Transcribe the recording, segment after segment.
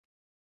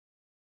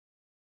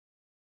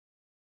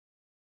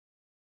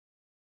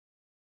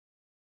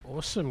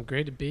Awesome,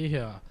 great to be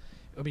here.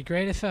 It would be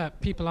great if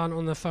people aren't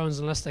on their phones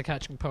unless they're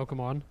catching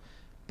Pokemon.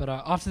 But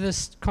after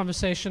this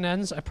conversation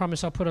ends, I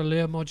promise I'll put a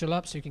Lure module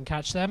up so you can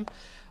catch them.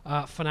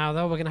 For now,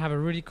 though, we're going to have a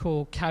really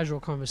cool casual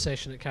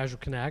conversation at Casual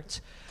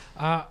Connect.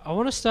 I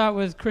want to start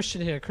with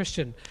Christian here.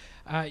 Christian,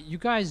 you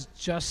guys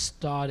just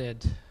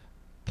started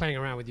playing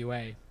around with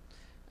UA.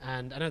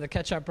 And I know the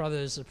Ketchapp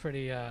brothers are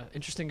pretty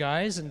interesting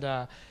guys, and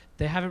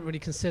they haven't really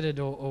considered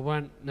or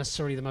weren't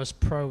necessarily the most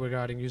pro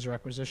regarding user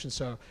acquisition.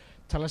 So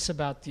tell us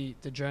about the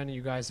journey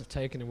you guys have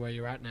taken and where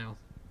you're at now.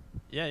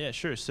 Yeah,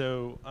 sure.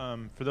 So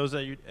for those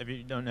of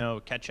you don't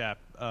know, Ketchapp,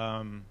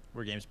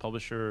 we're a games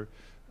publisher.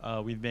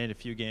 We've made a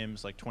few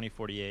games like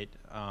 2048,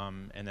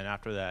 and then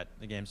after that,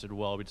 the games did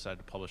well, we decided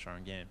to publish our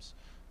own games.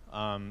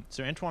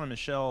 So Antoine and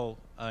Michelle,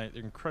 they're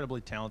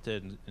incredibly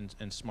talented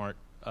and smart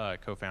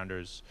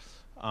co-founders.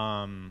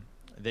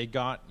 They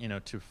got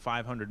to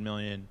 500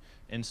 million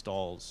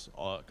installs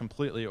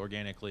completely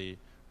organically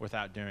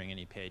without doing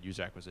any paid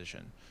user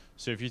acquisition.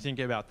 So if you think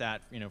about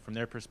that, from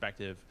their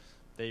perspective,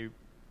 they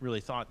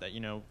really thought that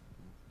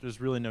there's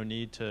really no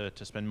need to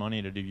spend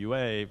money to do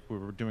UA. We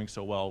were doing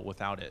so well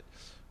without it.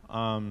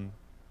 I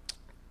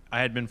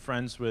had been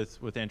friends with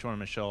Antoine and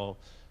Michelle,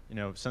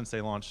 since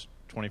they launched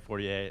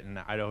 2048, and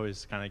I'd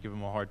always kind of give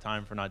them a hard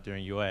time for not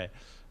doing UA.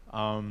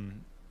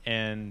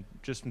 And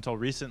just until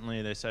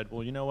recently, they said,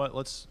 well, you know what?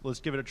 Let's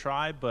give it a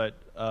try, but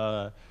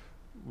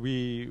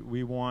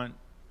we want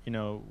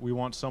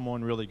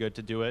someone really good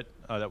to do it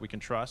that we can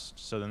trust.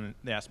 So then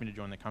they asked me to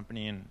join the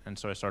company, and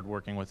so I started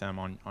working with them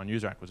on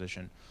user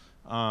acquisition.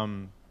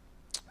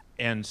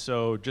 And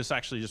so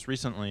just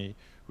recently,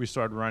 we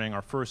started running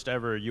our first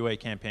ever UA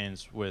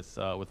campaigns with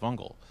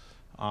Vungle.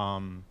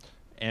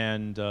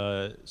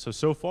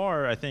 So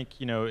far, I think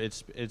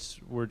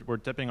we're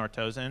dipping our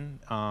toes in,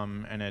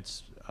 and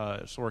it's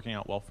working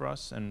out well for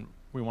us, and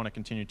we want to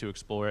continue to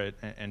explore it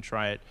and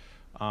try it,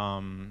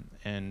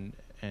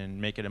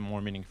 and make it a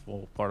more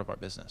meaningful part of our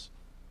business.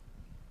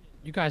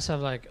 You guys have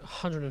like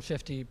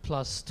 150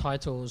 plus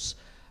titles.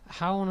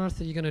 How on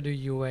earth are you going to do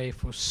UA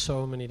for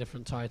so many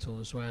different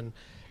titles when,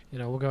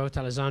 we'll go to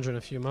Alessandra in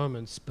a few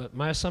moments, but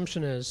my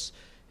assumption is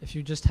if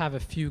you just have a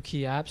few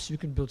key apps, you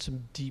can build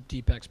some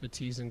deep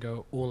expertise and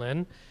go all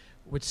in.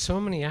 With so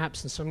many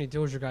apps and so many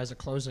deals you guys are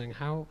closing,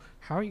 how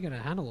are you going to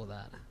handle all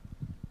that?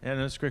 Yeah,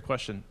 that's a great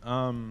question.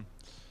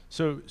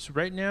 So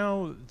right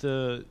now,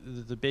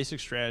 the basic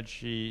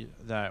strategy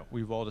that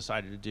we've all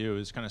decided to do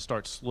is kind of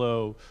start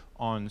slow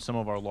on some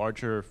of our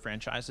larger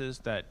franchises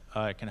that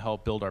can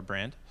help build our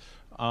brand,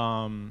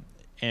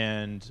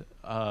 and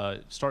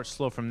start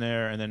slow from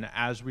there. And then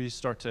as we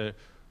start to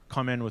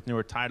come in with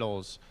newer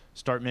titles,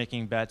 start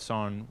making bets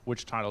on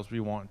which titles we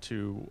want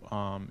to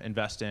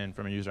invest in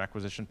from a user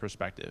acquisition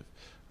perspective.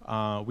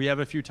 We have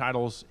a few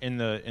titles in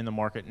the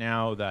market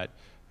now that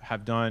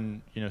have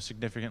done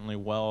significantly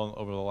well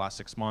over the last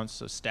 6 months.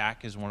 So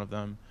Stack is one of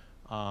them.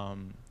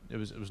 It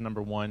was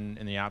 #1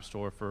 in the App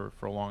Store for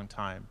a long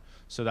time.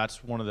 So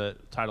that's one of the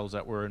titles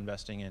that we're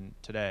investing in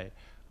today.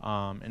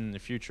 In the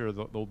future,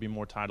 there'll be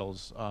more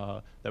titles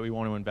that we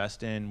want to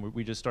invest in.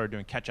 We just started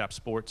doing Ketchapp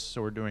Sports,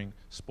 so we're doing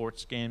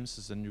sports games.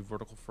 This is a new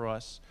vertical for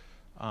us.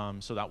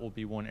 So that will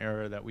be one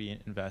area that we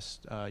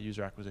invest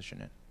user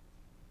acquisition in.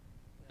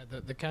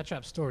 The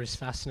Ketchapp story is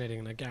fascinating,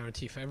 and I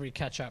guarantee for every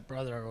Ketchapp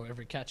brother or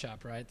every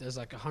Ketchapp, right, there's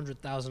like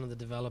 100,000 of the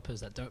developers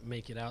that don't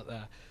make it out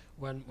there.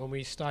 When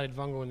we started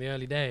Vungle in the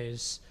early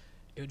days,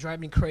 it would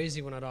drive me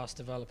crazy when I'd ask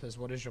developers,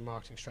 what is your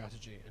marketing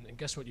strategy? And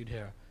guess what you'd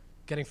hear?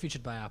 Getting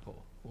featured by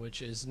Apple,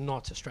 which is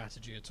not a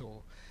strategy at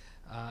all.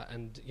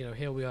 And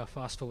here we are,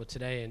 fast forward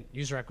today, and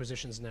user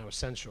acquisition is now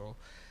essential.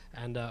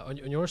 And on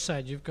your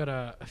side, you've got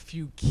a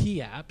few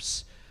key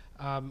apps.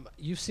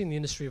 You've seen the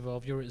industry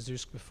evolve. You were at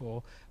Zeus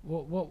before.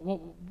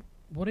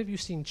 What have you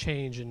seen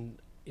change, and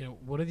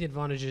what are the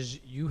advantages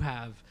you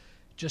have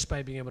just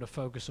by being able to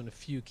focus on a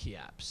few key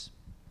apps?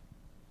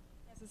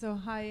 Yes, so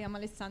hi, I'm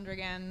Alessandra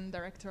again,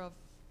 director of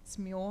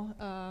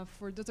Smule.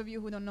 For those of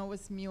you who don't know what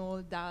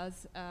Smule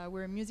does,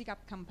 we're a music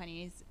app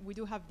companies. We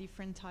do have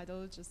different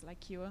titles, just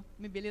like you,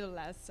 maybe a little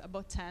less,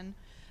 about 10.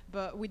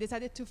 But we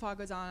decided to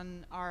focus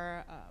on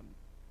our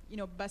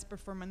best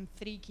performing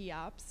 3 key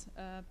apps,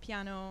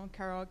 piano,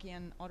 karaoke,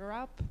 and auto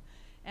app.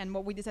 And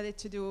what we decided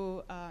to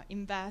do,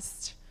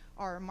 invest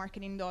our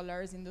marketing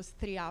dollars in those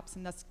 3 apps,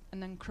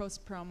 and then cross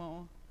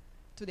promo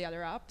to the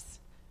other apps.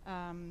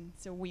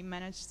 So we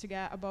managed to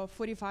get about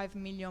 45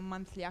 million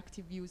monthly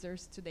active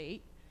users to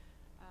date,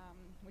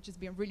 which has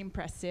been really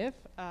impressive.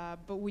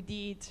 But we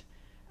did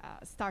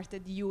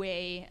started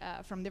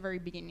UA from the very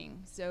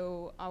beginning.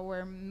 So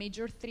our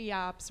major 3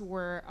 apps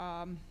were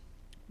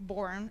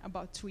born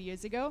about 2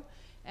 years ago,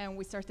 and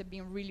we started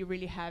being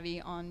really heavy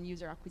on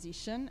user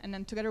acquisition. And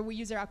then together with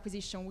user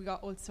acquisition, we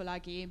got also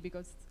lucky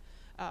because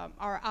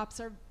our apps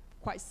are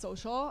quite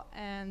social,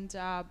 and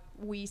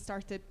we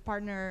started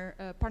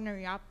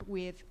partnering up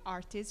with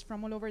artists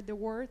from all over the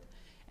world.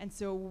 And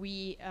so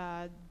we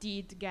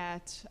did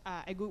get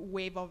a good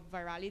wave of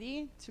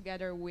virality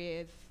together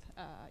with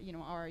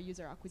our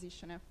user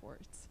acquisition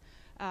efforts.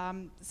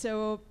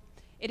 So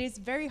it is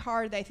very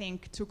hard, I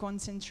think, to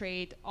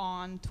concentrate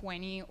on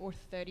 20 or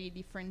 30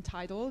 different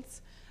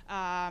titles.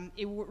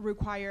 It would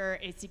require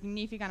a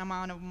significant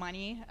amount of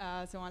money.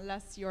 So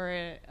unless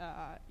you're,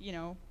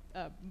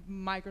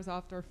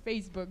 Microsoft or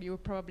Facebook, you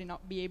would probably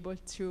not be able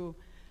to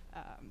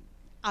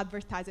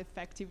advertise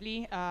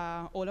effectively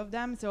all of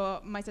them.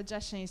 So my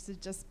suggestion is to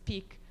just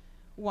pick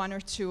one or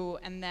two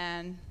and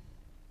then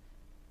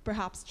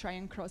perhaps try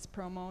and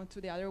cross-promo to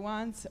the other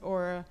ones,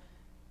 or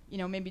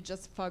maybe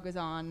just focus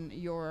on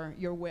your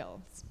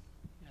wills.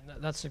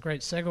 And that's a great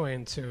segue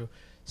into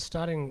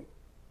starting,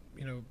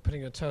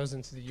 putting your toes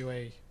into the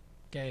UA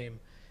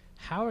game.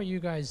 How are you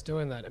guys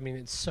doing that? I mean,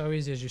 it's so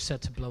easy, as you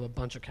said, to blow a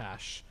bunch of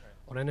cash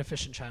on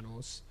inefficient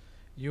channels.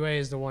 UA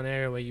is the one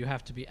area where you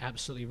have to be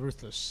absolutely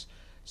ruthless.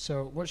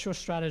 So what's your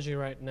strategy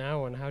right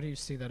now, and how do you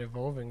see that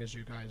evolving as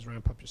you guys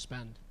ramp up your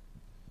spend?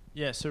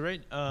 Yeah, so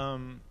right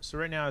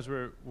now, as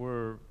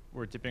we're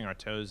dipping our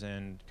toes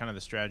in, kind of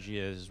the strategy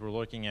is we're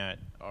looking at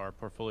our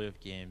portfolio of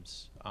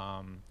games,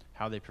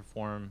 how they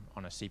perform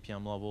on a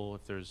CPM level,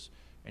 if there's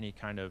any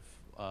kind of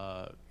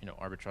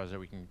arbitrage that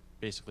we can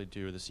basically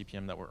do with the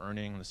CPM that we're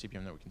earning, the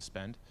CPM that we can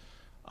spend,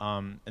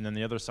 and then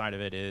the other side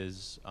of it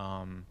is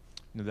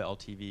the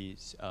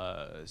LTV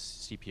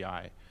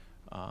CPI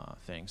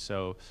thing.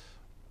 So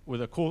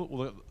one of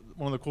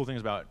the cool things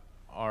about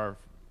our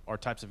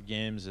types of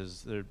games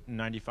is they're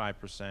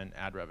 95%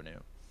 ad revenue.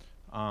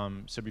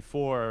 So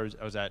before,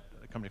 I was at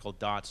a company called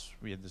Dots.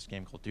 We had this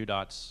game called Do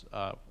Dots,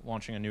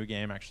 launching a new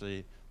game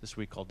actually this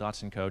week called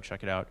Dots & Co.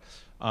 Check it out,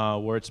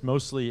 where it's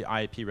mostly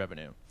IP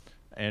revenue.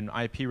 And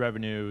IP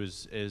revenue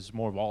is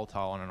more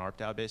volatile on an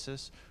ARPDAU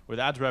basis. With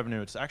ads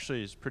revenue, it's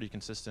actually pretty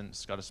consistent.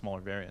 It's got a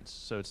smaller variance,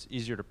 so it's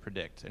easier to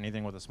predict.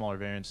 Anything with a smaller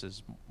variance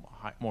is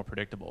more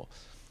predictable.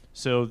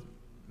 So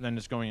then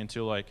it's going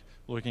into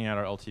looking at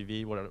our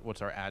LTV,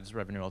 what's our ads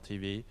revenue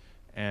LTV,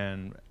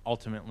 and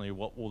ultimately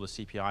what will the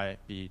CPI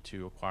be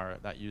to acquire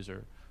that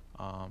user,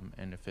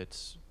 and if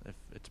it's a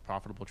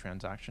profitable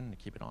transaction, to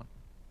keep it on.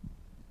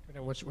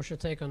 What's your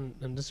take on,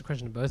 and this is a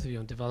question to both of you,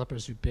 on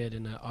developers who bid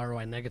in an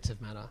ROI negative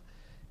manner?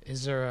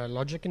 Is there a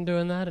logic in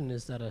doing that, and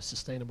is that a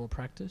sustainable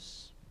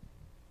practice?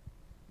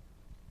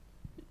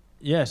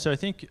 Yeah, so I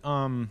think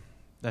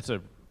that's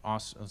an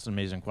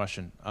amazing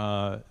question.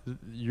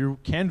 You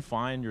can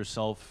find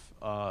yourself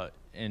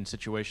in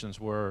situations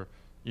where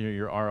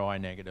you're ROI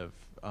negative,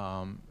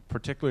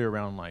 particularly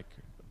around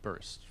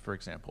burst, for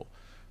example.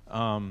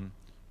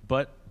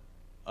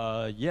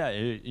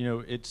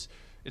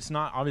 It's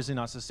not obviously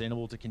not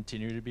sustainable to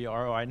continue to be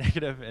ROI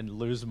negative and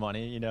lose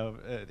money,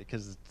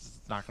 because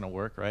it's not going to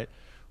work, right?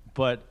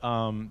 But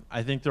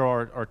I think there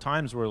are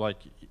times where,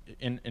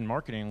 in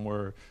marketing,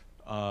 where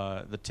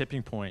the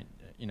tipping point,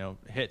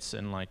 hits,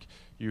 and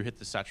you hit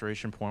the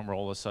saturation point where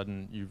all of a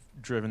sudden you've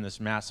driven this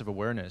massive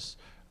awareness,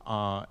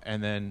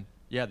 and then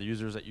the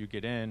users that you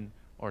get in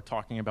are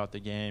talking about the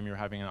game. You're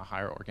having a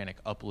higher organic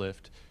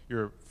uplift.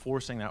 You're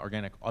forcing that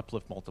organic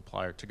uplift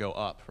multiplier to go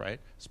up,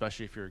 right?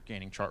 Especially if you're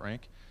gaining chart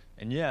rank.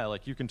 And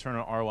you can turn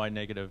an ROI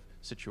negative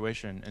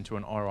situation into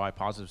an ROI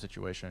positive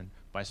situation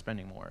by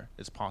spending more.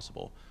 It's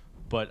possible.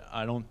 But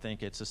I don't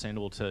think it's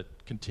sustainable to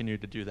continue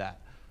to do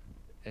that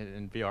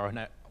and be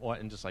ROI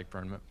and just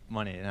burn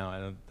money.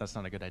 No, that's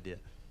not a good idea.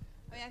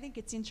 I think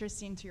it's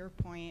interesting to your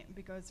point,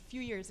 because a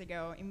few years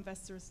ago,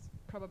 investors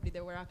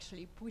they were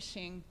actually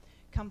pushing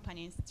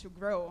companies to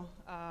grow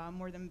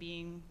more than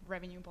being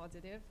revenue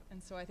positive.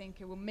 And so I think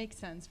it would make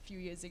sense a few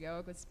years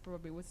ago, because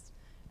probably was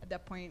at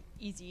that point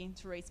easy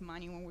to raise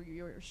money when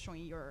you're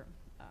showing your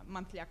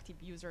monthly active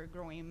user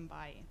growing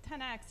by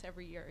 10x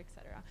every year,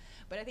 etc.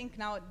 But I think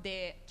now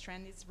the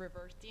trend is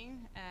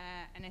reverting,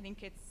 and I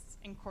think it's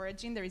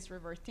encouraging that it's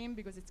reverting,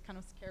 because it's kind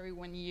of scary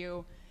when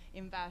you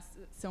invest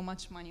so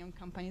much money on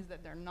companies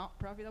that they're not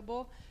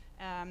profitable.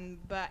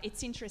 But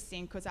it's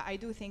interesting, because I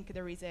do think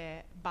there is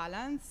a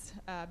balance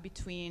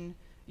between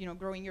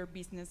growing your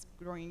business,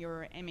 growing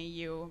your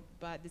MAU,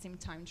 but at the same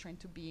time trying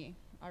to be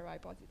ROI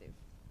positive.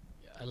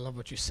 I love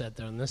what you said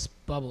there. In this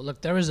bubble,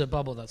 look, there is a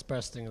bubble that's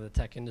bursting in the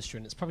tech industry,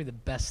 and it's probably the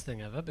best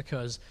thing ever,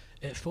 because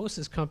it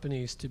forces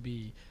companies to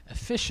be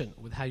efficient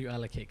with how you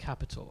allocate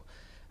capital.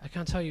 I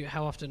can't tell you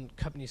how often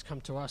companies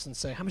come to us and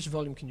say, how much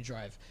volume can you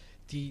drive?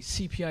 The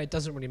CPI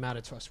doesn't really matter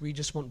to us. We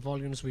just want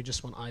volumes, we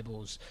just want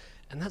eyeballs.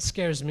 And that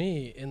scares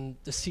me in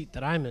the seat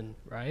that I'm in,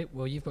 right?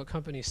 Well, you've got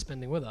companies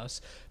spending with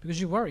us,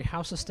 because you worry,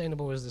 how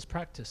sustainable is this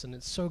practice? And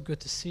it's so good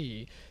to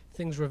see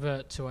things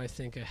revert to, I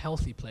think, a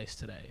healthy place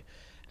today.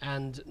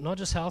 And not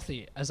just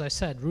healthy, as I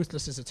said,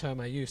 ruthless is a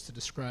term I use to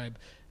describe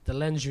the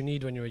lens you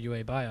need when you're a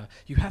UA buyer.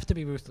 You have to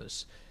be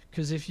ruthless,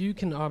 because if you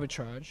can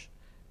arbitrage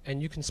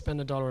and you can spend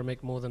 $1 and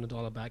make more than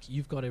 $1 back,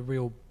 you've got a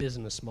real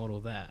business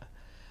model there.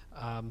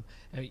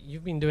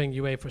 You've been doing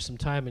UA for some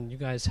time, and you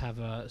guys have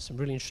some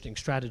really interesting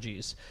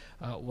strategies.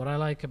 What I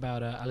like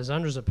about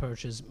Alessandra's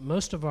approach is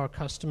most of our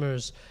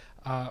customers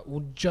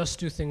will just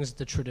do things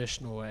the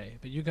traditional way,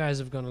 but you guys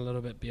have gone a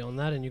little bit beyond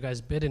that, and you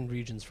guys bid in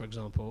regions, for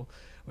example,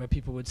 where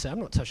people would say, I'm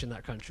not touching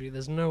that country.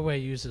 There's no way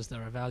users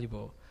there are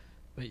valuable.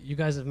 but you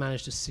guys have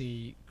managed to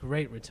see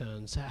great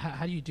returns.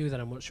 How do you do that,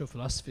 and what's your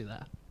philosophy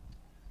there?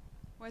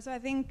 Well, so I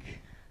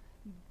think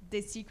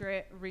the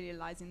secret really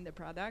lies in the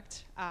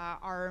product.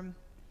 Our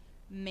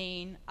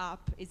main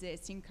app is a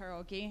sing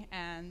karaoke,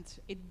 and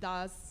it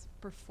does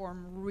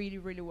perform really,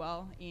 really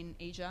well in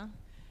Asia.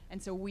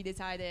 And so we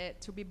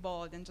decided to be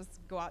bold and just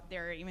go out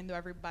there, even though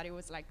everybody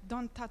was like,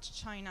 don't touch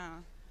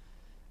China,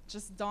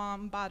 just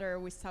don't bother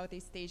with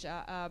Southeast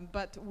Asia.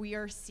 But we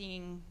are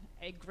seeing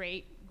a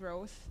great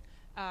growth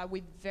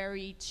with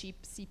very cheap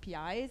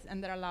CPIs,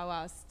 and that allow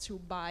us to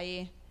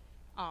buy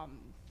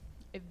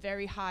a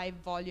very high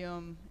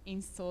volume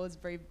installs,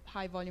 very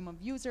high volume of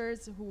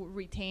users who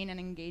retain and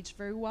engage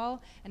very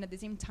well, and at the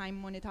same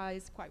time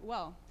monetize quite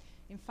well.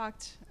 In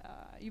fact,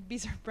 you'd be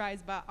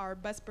surprised, but our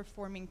best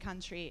performing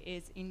country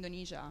is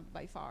Indonesia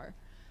by far.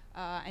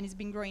 And it's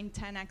been growing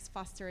 10x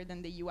faster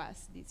than the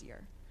US this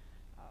year.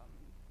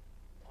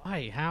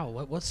 Why? How?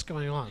 What's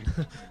going on?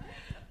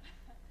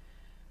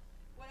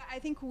 Well, I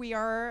think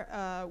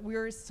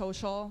we're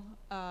social.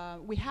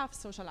 We have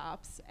social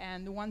apps,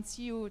 and once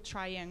you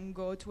try and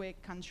go to a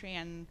country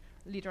and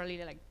literally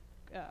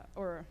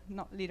or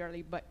not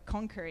literally, but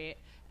conquer it,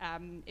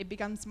 it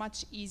becomes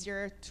much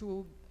easier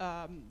to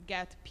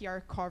get PR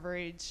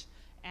coverage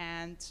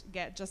and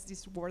get just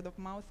this word of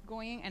mouth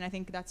going. And I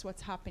think that's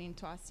what's happening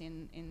to us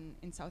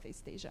in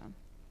Southeast Asia.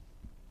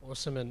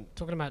 Awesome. And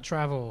talking about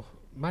travel,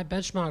 my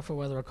benchmark for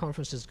whether a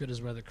conference is good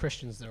is whether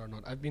Christian's there or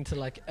not. I've been to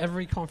like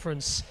every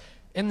conference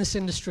in this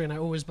industry, and I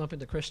always bump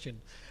into Christian.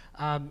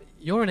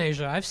 You're in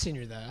Asia. I've seen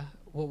you there.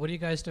 What are you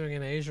guys doing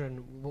in Asia,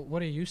 and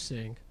what are you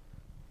seeing?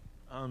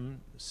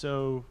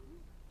 So,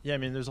 yeah, I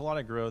mean, there's a lot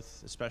of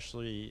growth,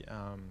 especially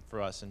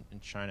for us in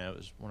China. It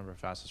was one of our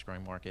fastest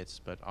growing markets,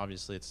 but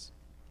obviously it's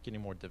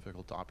getting more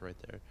difficult to operate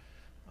there.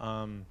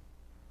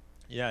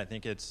 Yeah, I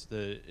think it's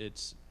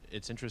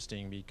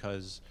interesting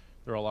because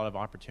there are a lot of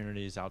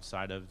opportunities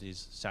outside of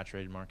these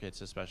saturated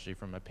markets, especially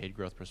from a paid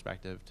growth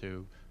perspective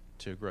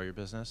to grow your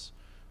business.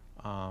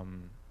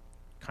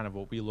 Kind of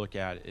what we look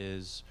at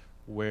is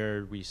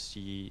where we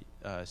see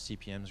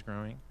CPMs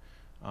growing.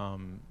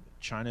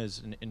 China is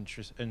an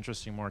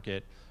interesting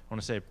market. I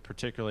want to say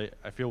particularly,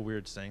 I feel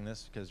weird saying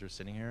this because you're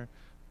sitting here,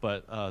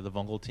 but the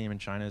Vungle team in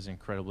China is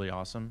incredibly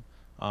awesome.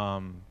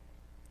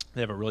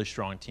 They have a really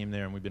strong team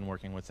there, and we've been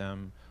working with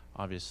them,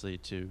 obviously,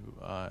 to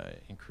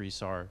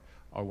increase our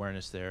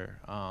awareness there.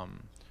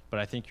 But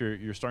I think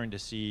you're starting to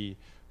see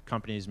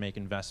companies make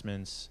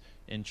investments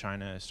in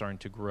China, starting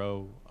to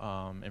grow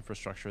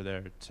infrastructure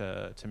there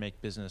to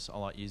make business a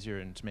lot easier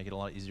and to make it a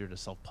lot easier to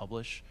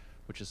self-publish,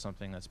 which is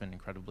something that's been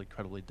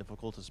incredibly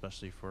difficult,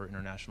 especially for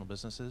international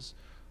businesses.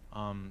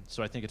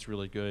 So I think it's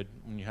really good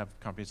when you have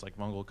companies like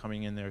Vungle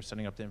coming in there,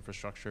 setting up the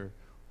infrastructure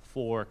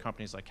for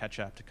companies like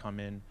Ketchapp to come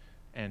in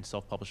and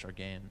self-publish our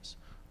games.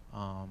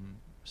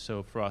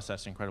 So for us,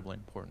 that's incredibly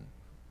important.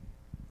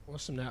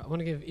 Awesome. Now, I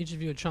want to give each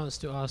of you a chance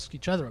to ask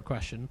each other a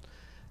question.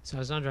 So,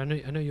 Alessandra, I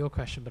know your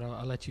question, but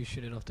I'll let you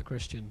shoot it off to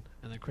Christian,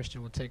 and then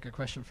Christian will take a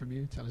question from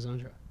you to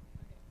Alessandra.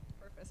 Okay,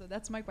 perfect. So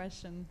that's my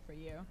question for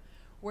you.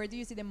 Where do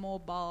you see the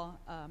mobile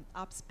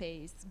app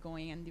space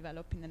going and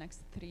develop in the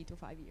next 3 to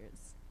 5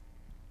 years?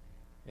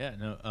 Yeah,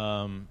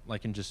 no,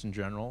 like in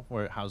general,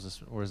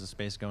 where's the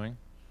space going?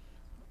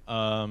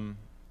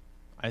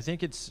 I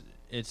think it's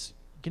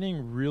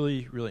getting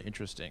really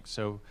interesting.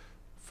 So,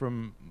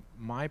 from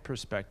my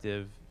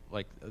perspective,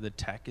 like the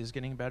tech is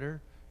getting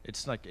better.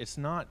 It's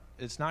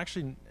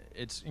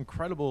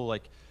incredible.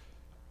 Like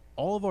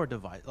all of our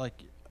device,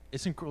 like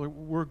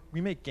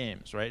we make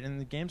games, right? And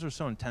the games are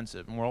so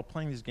intensive, and we're all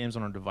playing these games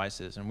on our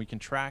devices, and we can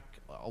track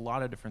a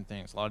lot of different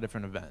things, a lot of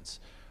different events,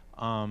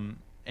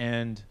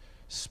 and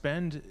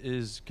spend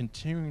is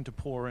continuing to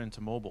pour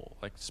into mobile.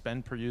 Like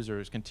spend per user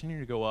is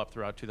continuing to go up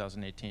throughout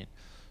 2018.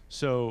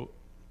 So,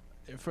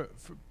 for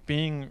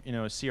being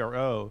a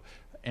CRO.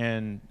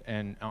 And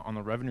on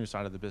the revenue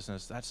side of the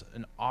business, that's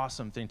an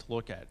awesome thing to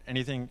look at.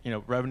 Anything,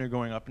 revenue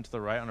going up and to the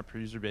right on a per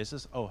user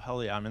basis, oh,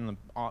 hell yeah, I'm in the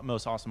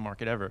most awesome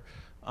market ever.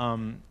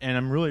 And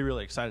I'm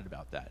really excited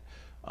about that.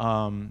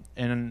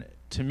 And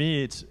to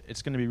me,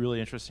 it's going to be really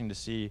interesting to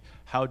see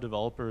how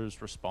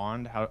developers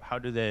respond. How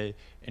do they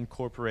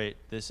incorporate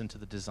this into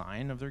the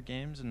design of their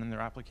games and in their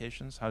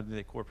applications? How do they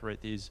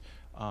incorporate these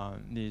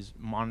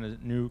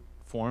new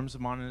forms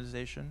of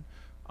monetization?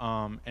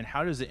 And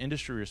how does the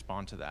industry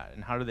respond to that?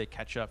 And how do they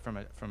catch up from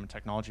a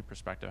technology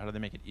perspective? How do they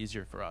make it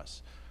easier for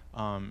us?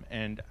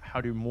 And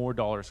how do more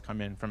dollars come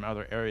in from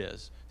other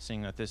areas,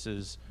 seeing that this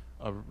is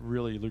a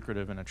really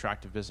lucrative and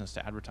attractive business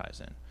to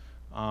advertise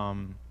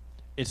in?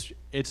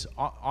 It's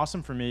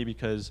awesome for me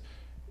because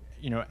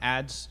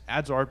ads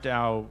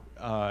ARPDAU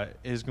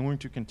is going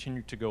to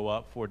continue to go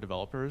up for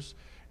developers,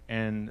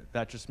 and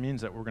that just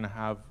means that we're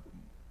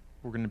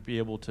going to be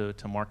able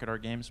to market our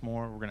games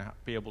more. We're going to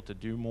be able to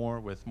do more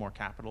with more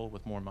capital,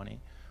 with more money.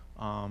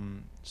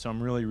 So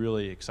I'm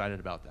really excited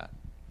about that.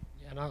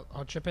 Yeah, and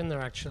I'll chip in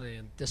there actually,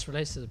 and this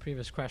relates to the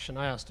previous question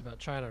I asked about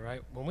China,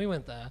 right? When we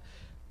went there,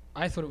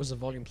 I thought it was a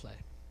volume play.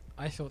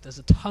 I thought there's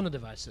a ton of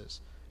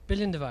devices,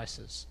 billion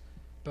devices.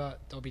 but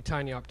there'll be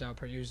tiny opt-out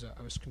per user.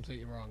 I was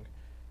completely wrong.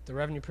 The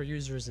revenue per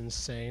user is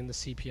insane. The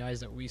CPIs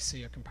that we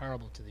see are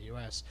comparable to the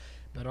US.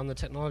 But on the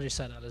technology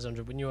side,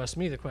 Alessandra, when you asked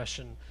me the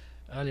question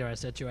earlier, I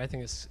said to you, I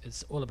think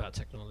it's all about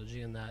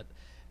technology, and that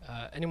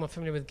anyone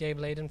familiar with Gabe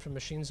Layden from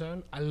Machine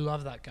Zone? I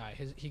love that guy.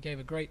 He gave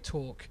a great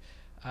talk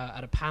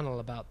at a panel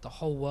about the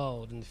whole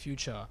world in the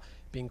future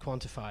being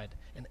quantified.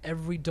 And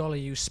every dollar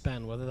you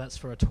spend, whether that's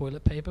for a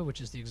toilet paper,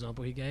 which is the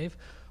example he gave,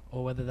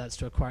 or whether that's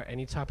to acquire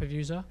any type of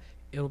user,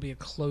 it'll be a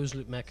closed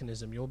loop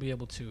mechanism. You'll be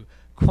able to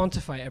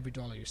quantify every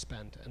dollar you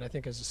spend. And I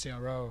think as a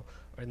CRO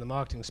or in the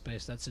marketing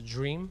space, that's a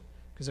dream,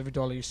 because every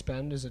dollar you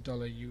spend is a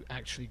dollar you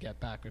actually get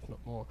back, if not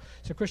more.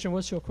 So Christian,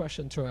 what's your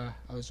question to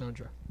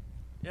Alessandra?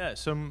 Yeah,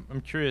 so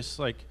I'm curious,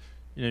 like,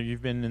 you know,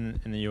 you've been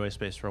in the UA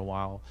space for a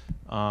while.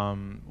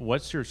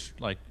 What's your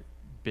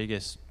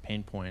biggest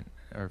pain point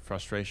or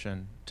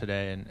frustration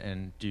today,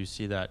 and do you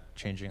see that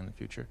changing in the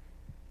future?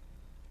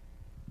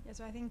 Yeah,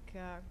 so I think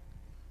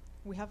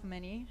we have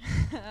many,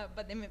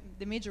 but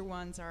the major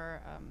ones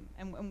are,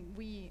 and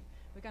we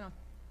kind of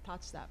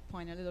touched that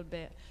point a little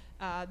bit.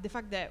 The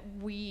fact that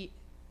we,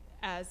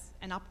 as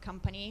an app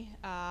company,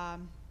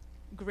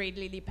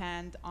 greatly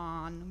depend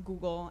on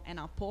Google and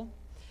Apple.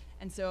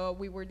 And so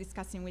we were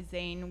discussing with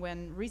Zain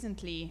when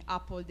recently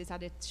Apple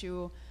decided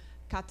to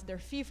cut their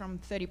fee from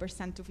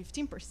 30% to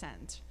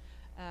 15%.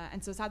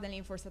 And so suddenly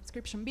for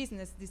subscription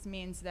business, this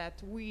means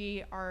that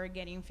we are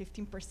getting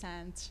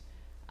 15%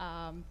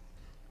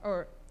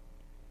 or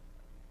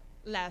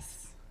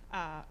less,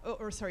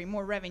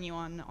 more revenue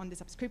on the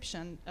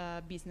subscription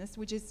business,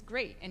 which is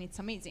great and it's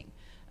amazing.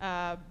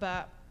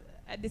 But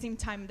at the same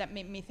time, that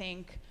made me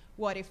think,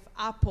 what if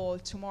Apple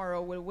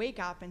tomorrow will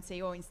wake up and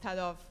say, oh, instead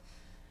of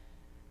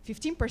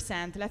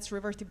 15%, let's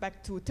revert it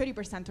back to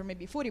 30% or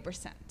maybe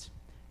 40%.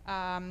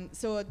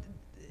 So,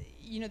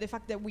 you know, the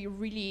fact that we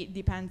really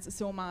depend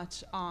so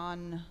much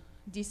on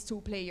these two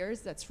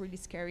players, that's really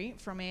scary.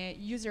 From a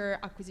user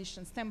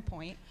acquisition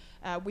standpoint,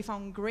 we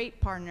found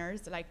great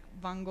partners like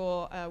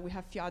Vungle. We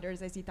have a few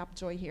others. I see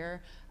Tapjoy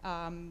here,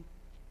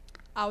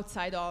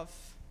 outside of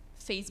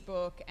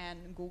Facebook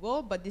and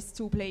Google. But these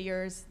two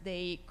players,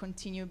 they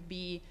continue to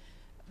be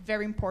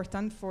very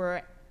important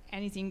for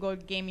any single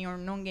gaming or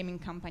non-gaming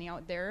company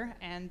out there,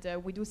 and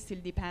we do still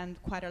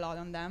depend quite a lot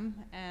on them,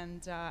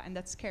 and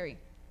that's scary.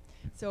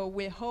 So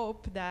we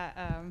hope that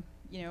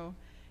you know,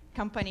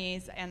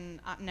 companies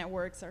and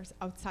networks are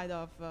outside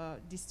of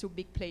these two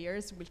big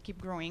players will keep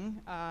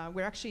growing.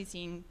 We're actually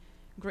seeing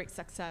great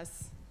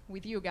success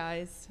with you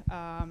guys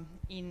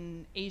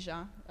in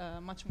Asia,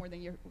 much more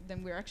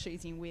than we're actually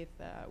seeing with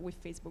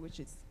Facebook, which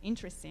is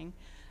interesting.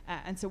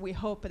 And so we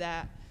hope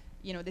that,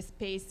 you know, the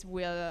space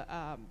will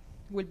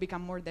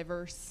become more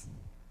diverse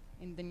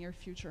in the near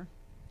future.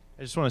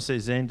 I just want to say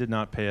Zain did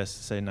not pay us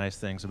to say nice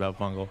things about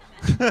Vungle.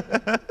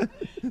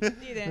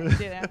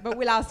 Didn't. But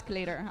we'll ask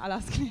later. I'll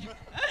ask later.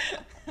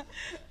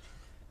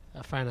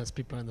 Finance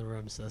people in the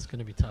room, so that's going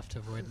to be tough to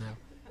avoid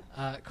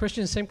now.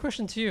 Christian, same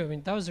question to you. I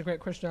mean, that was a great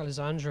question,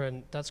 Alessandra,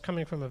 and that's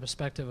coming from a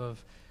perspective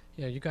of,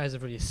 you know, you guys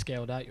have really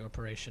scaled out your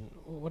operation.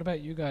 What about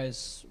you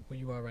guys, where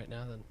you are right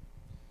now then?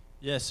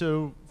 Yeah,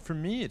 so for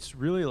me, it's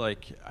really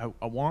like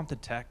I want the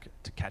tech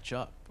to catch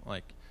up.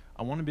 Like,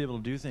 I want to be able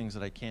to do things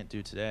that I can't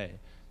do today.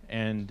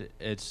 And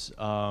it's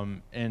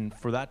and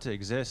for that to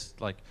exist,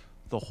 like,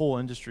 the whole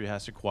industry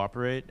has to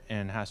cooperate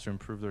and has to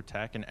improve their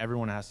tech, and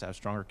everyone has to have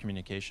stronger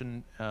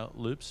communication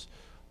loops.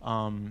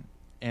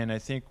 And I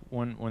think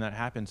when that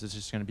happens, it's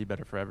just going to be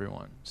better for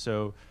everyone.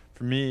 So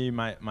for me,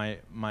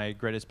 my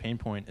greatest pain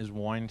point is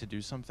wanting to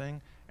do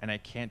something, and I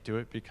can't do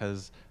it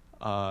because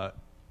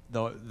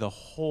the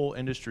whole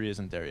industry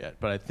isn't there yet.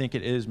 But I think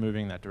it is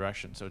moving in that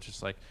direction. So it's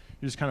just like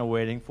you're just kind of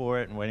waiting for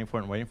it and waiting for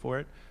it and waiting for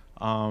it.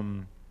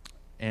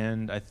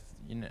 And I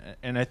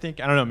think,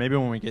 I don't know, maybe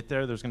when we get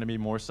there, there's going to be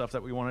more stuff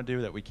that we want to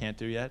do that we can't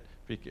do yet.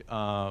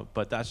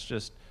 But that's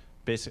just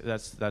basically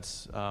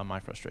that's my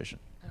frustration.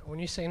 When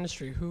you say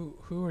industry,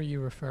 who are you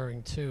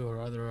referring to,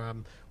 or other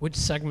which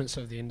segments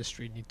of the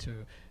industry need to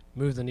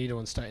move the needle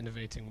and start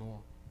innovating more?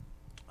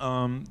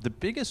 The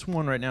biggest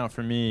one right now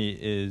for me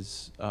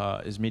is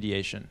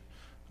mediation.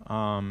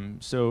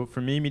 So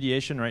for me,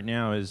 mediation right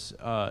now is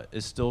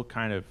still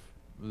kind of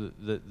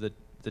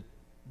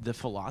the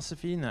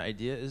philosophy and the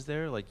idea is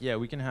there. Like, yeah,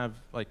 we can have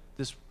like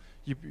this.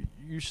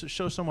 You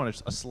show someone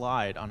a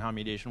slide on how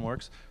mediation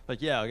works.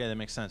 Like, yeah, okay, that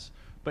makes sense.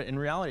 But in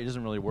reality, it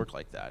doesn't really work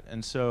like that.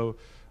 And so,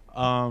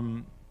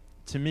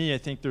 to me, I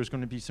think there's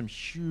going to be some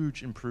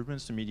huge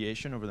improvements to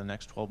mediation over the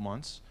next 12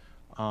 months.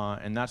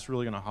 And that's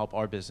really going to help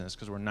our business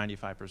because we're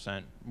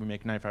 95%. We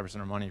make 95%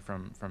 of our money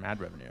from ad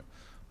revenue.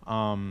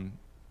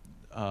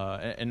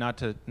 And not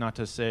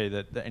to say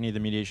that any of the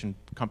mediation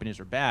companies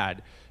are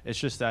bad. It's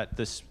just that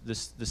the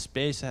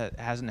space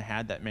hasn't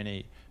had that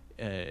many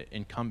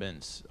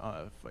incumbents,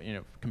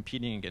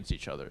 competing against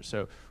each other.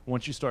 So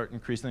once you start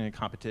increasing the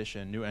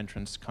competition, new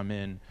entrants come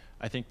in.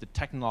 I think the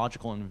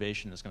technological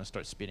innovation is going to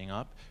start speeding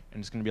up, and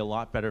it's going to be a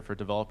lot better for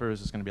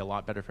developers. It's going to be a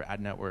lot better for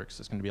ad networks.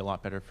 It's going to be a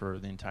lot better for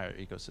the entire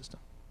ecosystem.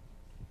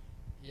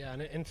 Yeah,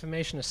 and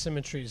information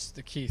asymmetry is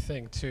the key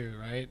thing too,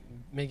 right?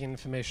 Making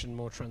information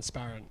more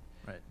transparent.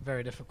 Right.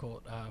 Very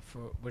difficult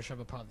for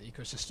whichever part of the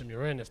ecosystem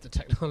you're in if the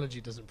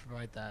technology doesn't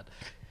provide that.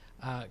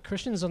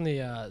 Christian's on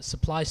the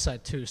supply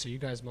side too, so you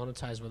guys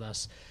monetize with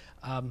us.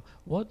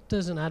 What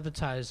does an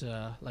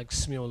advertiser like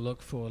Smule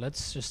look for?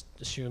 Let's just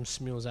assume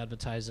Smule's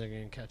advertising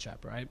in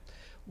Ketchapp, right?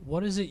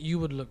 What is it you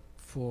would look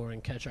for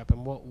in Ketchapp,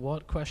 and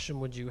what question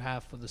would you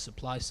have for the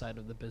supply side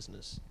of the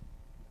business?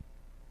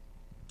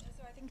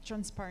 So I think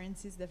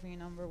transparency is definitely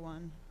number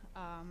one.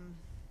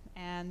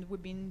 And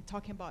we've been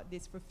talking about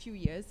this for a few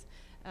years.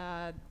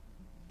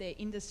 The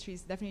industry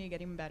is definitely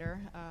getting better,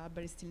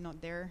 but it's still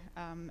not there.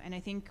 And I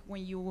think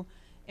when you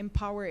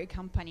empower a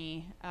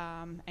company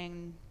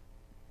and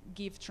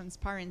give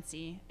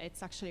transparency,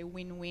 it's actually a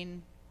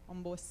win-win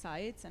on both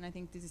sides. And I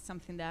think this is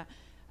something that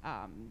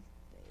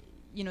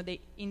the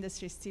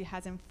industry still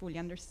hasn't fully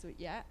understood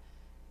yet.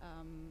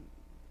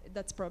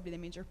 That's probably the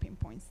major pain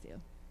point still.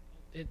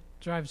 It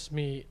drives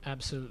me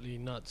absolutely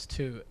nuts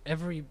too.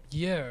 Every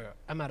year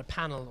I'm at a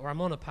panel or I'm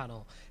on a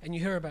panel and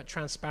you hear about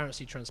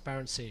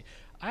transparency.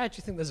 I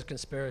actually think there's a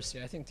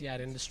conspiracy. I think the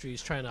ad industry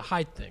is trying to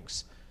hide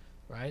things,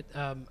 right?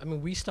 I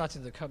mean, we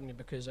started the company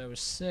because I was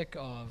sick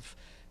of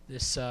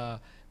this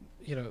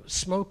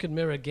smoke and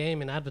mirror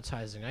game in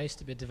advertising. I used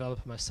to be a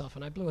developer myself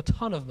and I blew a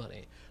ton of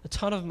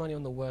money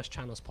on the worst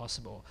channels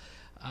possible.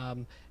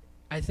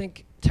 I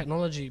think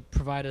technology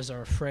providers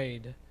are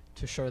afraid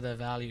to show their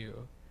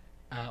value.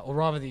 Or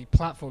rather the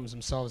platforms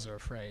themselves are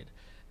afraid.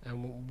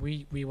 And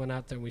we went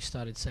out there and we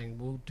started saying,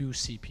 we'll do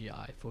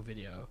CPI for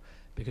video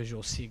because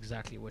you'll see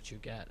exactly what you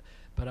get.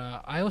 But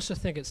I also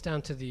think it's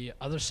down to the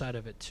other side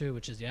of it too,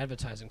 which is the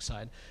advertising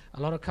side. A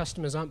lot of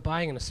customers aren't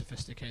buying in a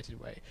sophisticated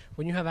way.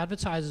 When you have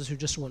advertisers who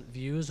just want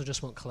views or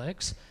just want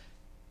clicks,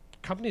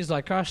 companies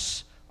like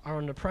us are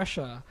under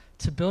pressure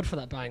to build for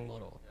that buying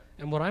model.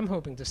 And what I'm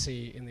hoping to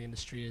see in the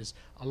industry is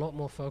a lot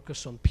more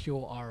focus on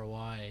pure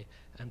ROI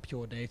and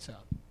pure data.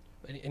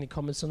 Any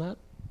comments on that?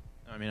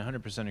 I mean,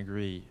 100%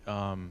 agree.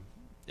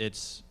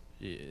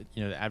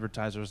 The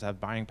advertisers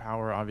have buying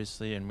power,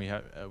 obviously, and we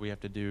have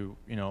to do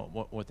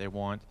what they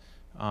want.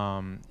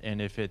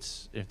 And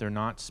if they're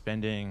not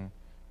spending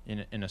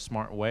in a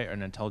smart way or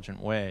an intelligent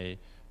way,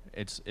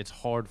 it's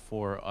hard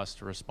for us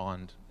to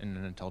respond in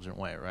an intelligent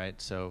way, right?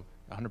 So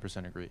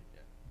 100% agree.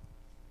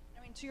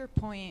 I mean, to your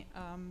point,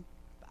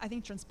 I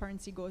think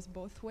transparency goes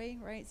both ways,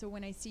 right? So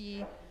when I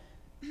see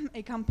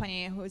a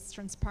company who is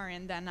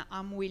transparent, then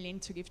I'm willing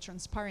to give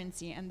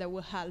transparency, and that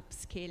will help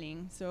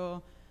scaling.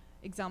 So,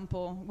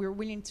 example, we're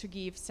willing to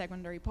give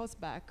secondary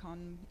post back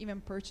on even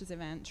purchase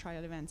event,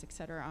 trial events,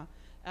 etc.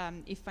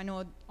 If I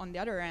know on the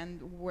other end,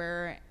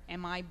 where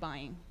am I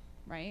buying,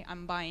 right?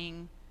 I'm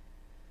buying.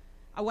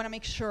 I want to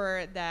make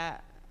sure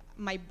that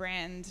my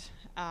brand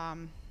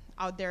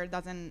out there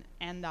doesn't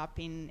end up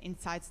in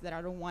sites that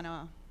I don't want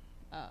to.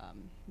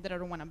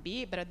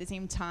 Be, but at the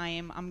same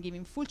time, I'm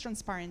giving full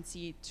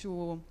transparency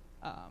to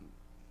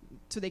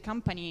the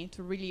company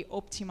to really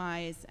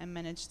optimize and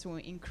manage to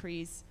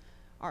increase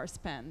our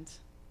spend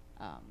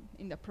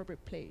in the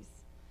appropriate place.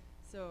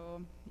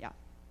 So, yeah.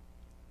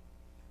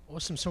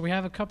 Awesome. So we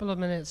have a couple of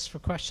minutes for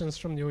questions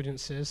from the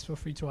audiences. Feel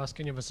free to ask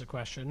any of us a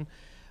question.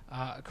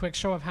 A quick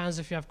show of hands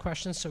if you have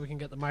questions so we can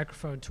get the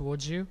microphone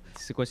towards you.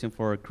 This is a question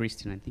for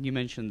Christian. I think you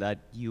mentioned that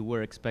you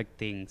were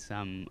expecting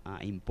some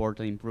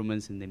important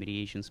improvements in the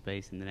mediation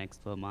space in the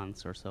next 12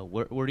 months or so.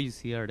 Where do you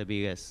see are the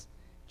biggest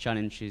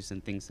challenges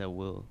and things that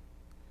will,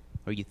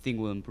 or you think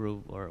will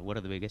improve, or what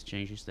are the biggest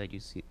changes that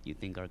you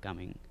think are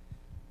coming?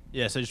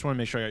 Yes, I just want to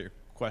make sure I got your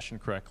question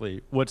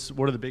correctly. What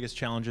are the biggest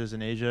challenges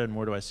in Asia, and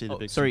where do I see the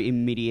big? Sorry,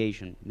 in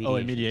mediation. Oh,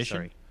 in mediation.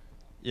 Sorry.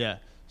 Yeah.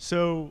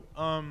 So.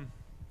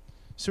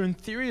 So in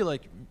theory,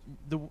 like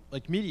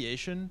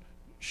mediation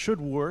should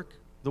work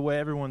the way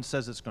everyone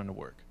says it's going to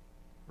work,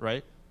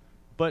 right?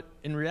 But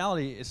in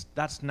reality,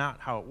 that's not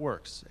how it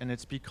works, and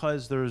it's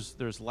because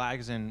there's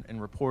lags in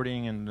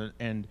reporting,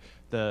 and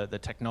the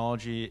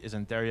technology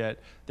isn't there yet.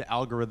 The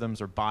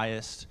algorithms are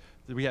biased.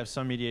 We have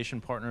some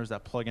mediation partners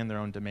that plug in their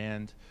own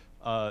demand.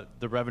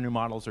 The revenue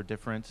models are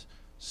different.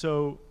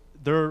 So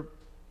there are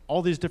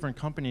all these different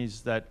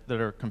companies that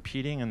are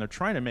competing, and they're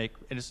trying to make,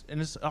 and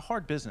it's a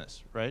hard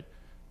business, right?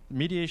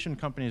 Mediation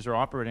companies are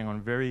operating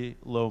on very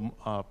low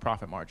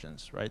profit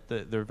margins, right?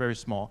 They're very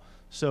small.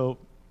 So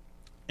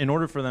in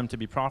order for them to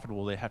be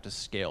profitable, they have to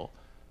scale,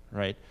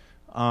 right?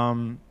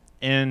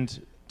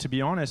 And to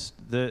be honest,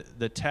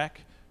 the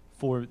tech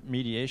for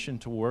mediation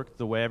to work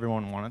the way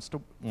everyone wants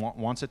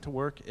it to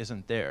work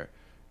isn't there.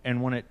 And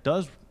when it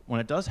does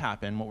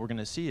happen, what we're going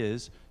to see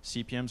is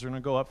CPMs are going to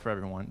go up for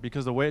everyone,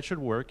 because the way it should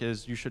work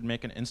is you should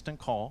make an instant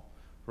call,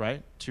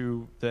 right,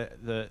 to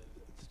the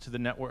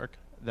network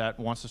that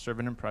wants to serve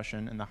an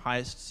impression, and the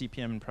highest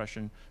CPM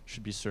impression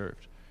should be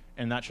served.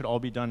 And that should all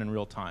be done in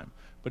real time.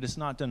 But it's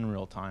not done in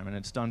real time, and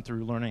it's done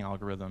through learning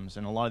algorithms,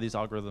 and a lot of these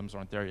algorithms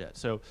aren't there yet.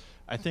 So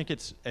I think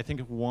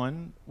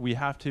one, we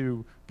have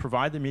to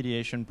provide the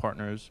mediation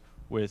partners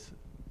with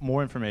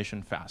more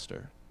information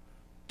faster.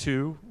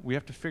 Two, we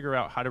have to figure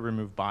out how to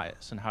remove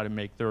bias and how to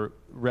make their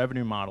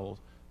revenue model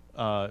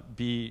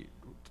be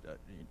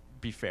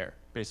fair,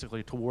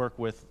 basically to work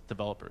with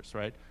developers,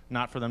 right?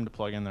 Not for them to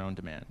plug in their own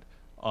demand.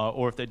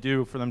 Or if they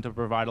do, for them to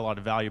provide a lot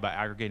of value by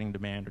aggregating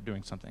demand or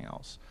doing something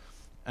else.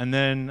 And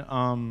then,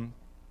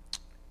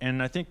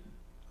 and I think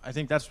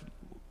that's,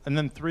 and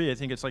then three, I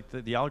think it's like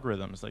the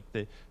algorithms, like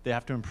they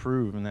have to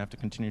improve and they have to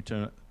continue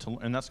to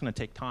and that's going to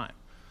take time.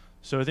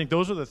 So I think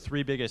those are the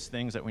three biggest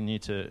things that we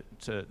need to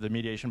the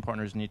mediation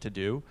partners need to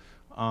do.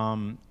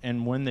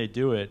 And when they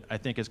do it, I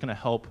think it's going to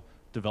help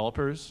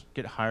developers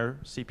get higher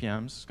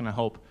CPMs. It's going to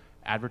help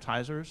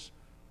advertisers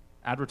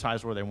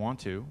advertise where they want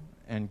to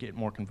and get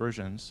more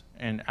conversions.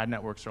 And ad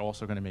networks are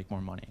also going to make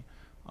more money.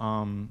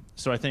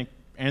 So I think,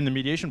 and the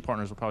mediation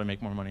partners will probably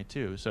make more money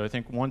too. So I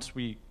think once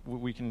we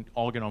can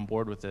all get on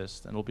board with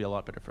this, then it'll be a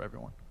lot better for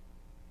everyone.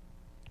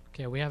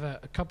 Okay, we have a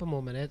couple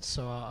more minutes,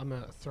 so I'm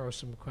going to throw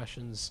some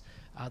questions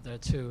out there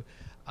too.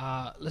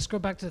 Let's go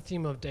back to the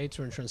theme of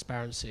data and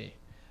transparency.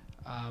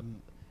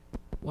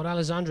 What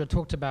Alessandra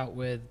talked about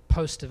with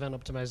post-event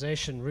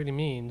optimization really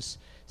means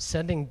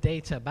sending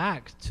data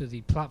back to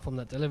the platform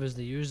that delivers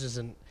the users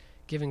and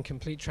giving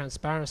complete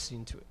transparency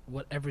into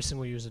what every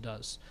single user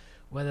does.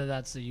 Whether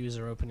that's the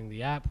user opening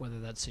the app, whether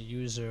that's a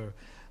user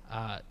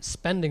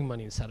spending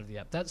money inside of the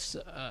app. That's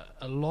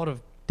a lot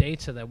of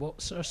data there.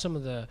 What are some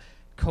of the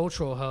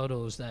cultural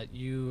hurdles that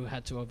you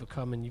had to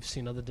overcome and you've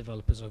seen other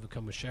developers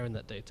overcome with sharing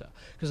that data?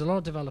 Because a lot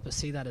of developers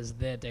see that as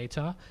their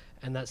data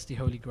and that's the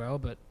holy grail,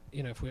 but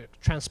you know, if we're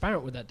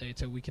transparent with that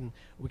data, we can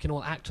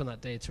all act on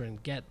that data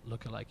and get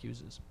lookalike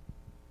users.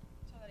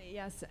 Totally,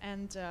 yes.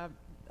 And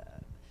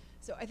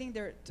so I think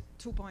there are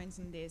 2 points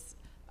in this.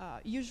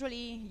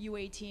 Usually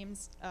UA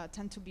teams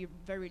tend to be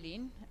very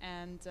lean,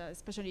 and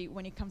especially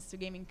when it comes to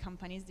gaming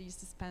companies, they used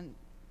to spend,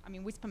 I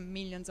mean, we spend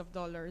millions of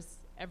dollars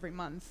every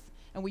month,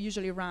 and we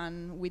usually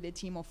run with a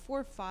team of 4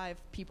 or 5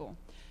 people.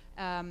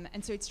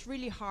 And so it's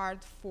really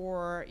hard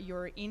for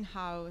your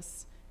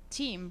in-house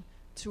team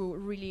to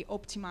really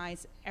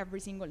optimize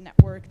every single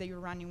network that you're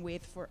running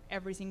with for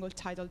every single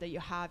title that you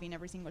have in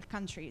every single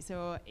country.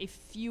 So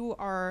if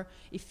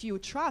you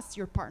trust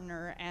your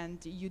partner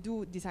and you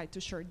do decide to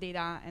share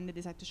data and they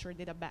decide to share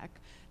data back,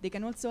 they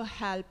can also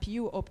help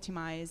you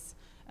optimize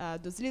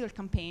those little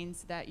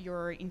campaigns that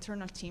your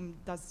internal team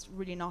does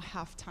really not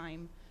have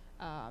time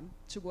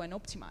to go and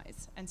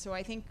optimize. And so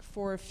I think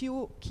for a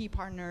few key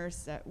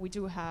partners that we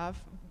do have,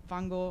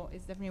 Vungle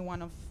is definitely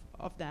one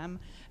of them,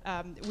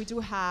 we do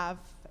have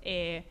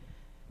a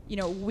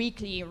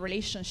weekly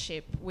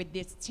relationship with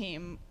this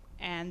team,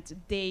 and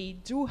they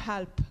do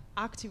help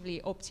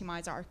actively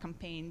optimize our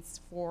campaigns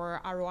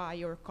for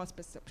ROI or cost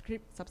per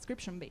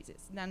subscription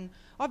basis. Then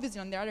obviously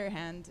on the other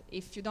hand,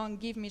 if you don't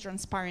give me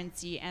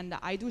transparency and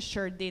I do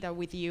share data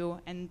with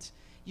you and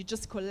you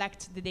just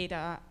collect the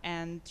data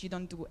and you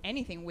don't do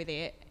anything with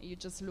it, you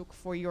just look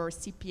for your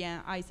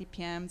high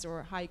CPMs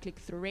or high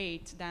click-through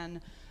rate,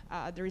 then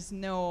there is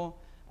no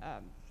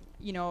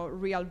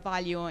real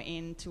value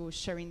into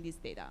sharing this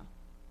data.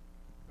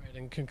 Right,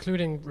 and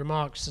concluding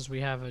remarks, as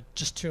we have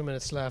just 2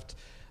 minutes left,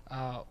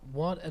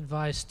 what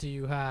advice do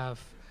you have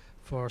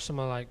for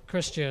someone like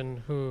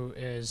Christian, who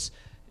is,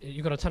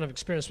 you've got a ton of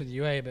experience with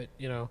UA, but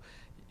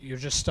you're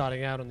just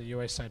starting out on the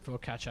UA side for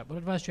Ketchapp. What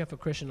advice do you have for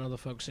Christian and other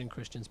folks in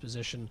Christian's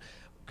position?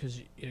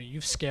 Because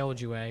you've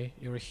scaled UA,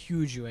 you're a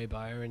huge UA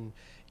buyer, and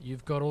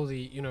you've got all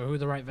the, who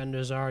the right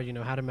vendors are,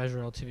 how to measure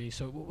LTV.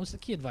 So what's the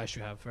key advice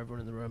you have for everyone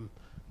in the room?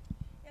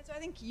 So I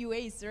think UA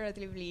is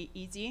relatively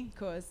easy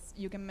because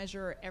you can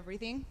measure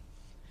everything.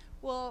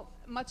 Well,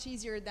 much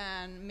easier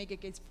than make a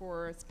case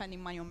for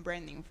spending money on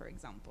branding, for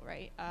example,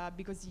 right?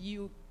 Because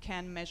you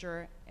can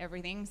measure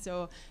everything.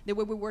 So the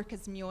way we work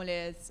as Smule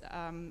is,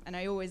 and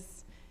I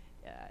always,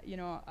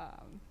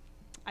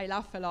 I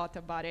laugh a lot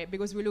about it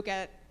because we look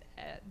at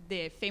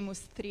the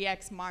famous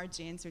 3x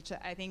margins, which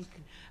I think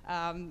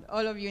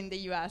all of you in the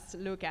US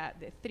look at,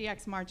 the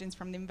 3x margins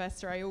from the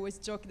investor. I always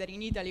joke that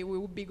in Italy we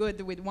would be good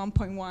with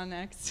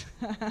 1.1x.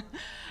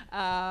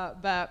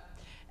 But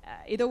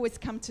it always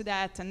comes to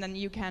that, and then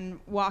you can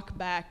walk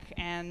back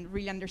and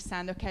really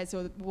understand, okay,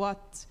 so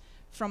what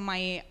from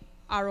my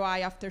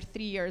ROI after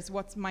 3 years,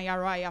 what's my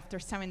ROI after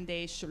 7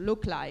 days should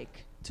look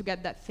like to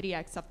get that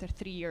 3x after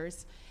 3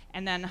 years.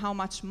 And then how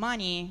much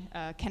money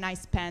can I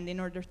spend in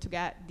order to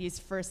get this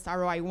first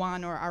ROI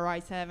 1 or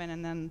ROI 7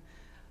 and then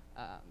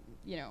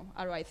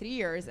ROI 3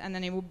 years. And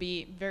then it would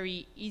be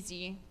very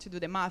easy to do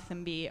the math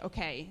and be,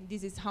 okay,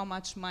 this is how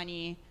much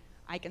money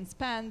I can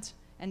spend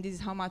and this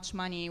is how much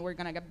money we're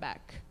going to get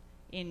back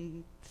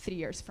in 3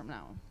 years from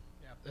now.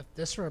 Yeah, if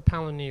this were a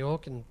panel in New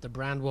York and the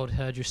brand world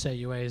heard you say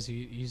UA is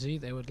easy,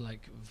 they would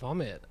like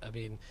vomit. I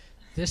mean,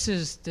 this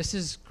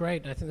is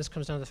great. And I think this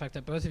comes down to the fact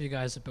that both of you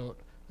guys have built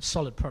a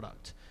solid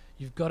product.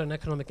 You've got an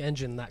economic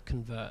engine that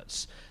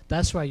converts.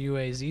 That's why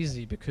UA is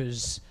easy,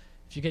 because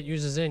if you get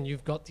users in,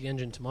 you've got the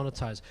engine to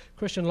monetize.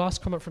 Christian,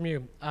 last comment from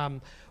you.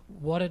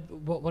 What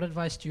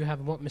advice do you have,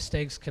 and what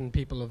mistakes can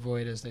people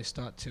avoid as they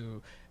start to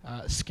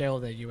scale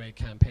their UA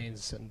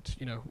campaigns? And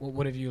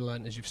what have you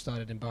learned as you've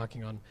started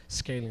embarking on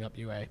scaling up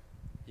UA?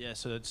 Yeah,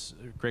 so that's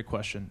a great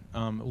question.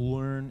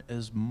 Learn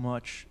as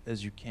much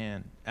as you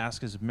can.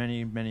 Ask as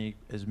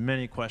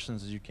many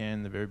questions as you can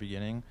in the very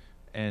beginning,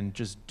 and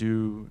just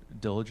do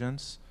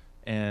diligence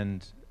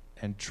and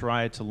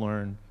try to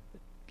learn,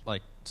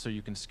 like, so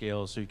you can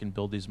scale, so you can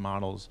build these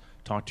models,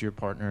 talk to your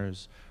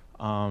partners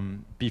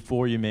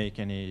before you make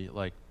any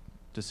like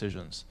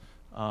decisions.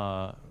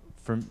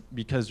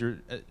 Because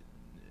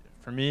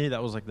for me,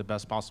 that was like the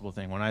best possible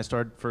thing. When I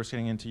started first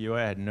getting into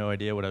UA, I had no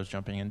idea what I was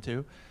jumping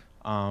into.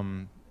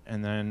 And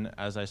then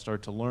as I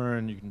start to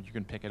learn, you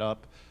can pick it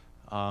up.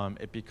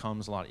 It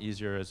becomes a lot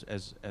easier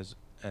as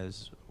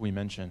we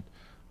mentioned.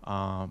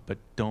 But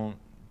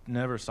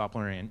never stop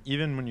learning. And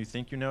even when you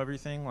think you know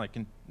everything, like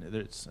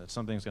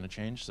something's going to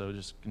change. So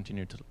just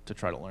continue to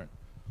try to learn.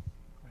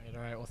 Great.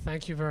 All right. Well,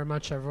 thank you very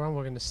much, everyone.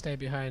 We're going to stay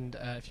behind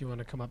if you want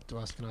to come up to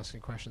us and ask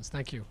any questions.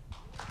 Thank you.